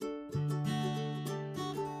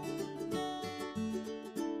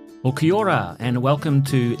Well, kia ora, and welcome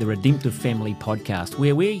to the Redemptive Family podcast,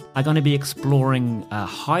 where we are going to be exploring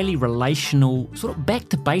highly relational, sort of back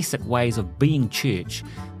to basic ways of being church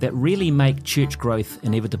that really make church growth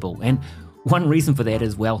inevitable. And one reason for that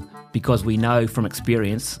is, well, because we know from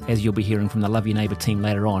experience, as you'll be hearing from the Love Your Neighbour team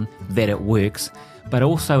later on, that it works, but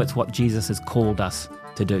also it's what Jesus has called us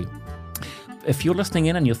to do. If you're listening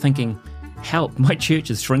in and you're thinking, help, my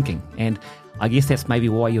church is shrinking, and I guess that's maybe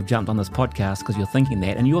why you've jumped on this podcast, because you're thinking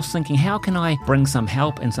that, and you're thinking, how can I bring some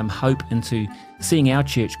help and some hope into seeing our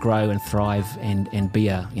church grow and thrive and be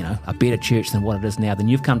a better church than what it is now? Then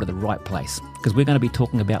you've come to the right place, because we're going to be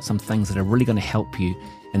talking about some things that are really going to help you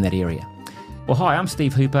in that area. Well, hi, I'm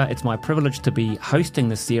Steve Hooper. It's my privilege to be hosting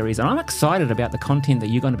this series, and I'm excited about the content that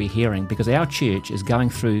you're going to be hearing, because our church is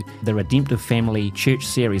going through the Redemptive Family Church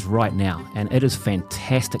series right now, and it is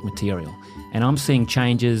fantastic material. And I'm seeing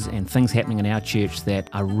changes and things happening in our church that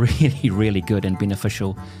are really, really good and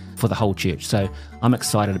beneficial for the whole church. So I'm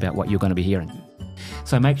excited about what you're going to be hearing.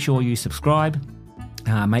 So make sure you subscribe,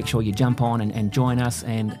 make sure you jump on and join us,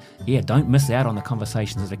 and don't miss out on the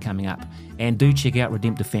conversations that are coming up. And do check out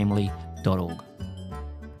redemptivefamily.org.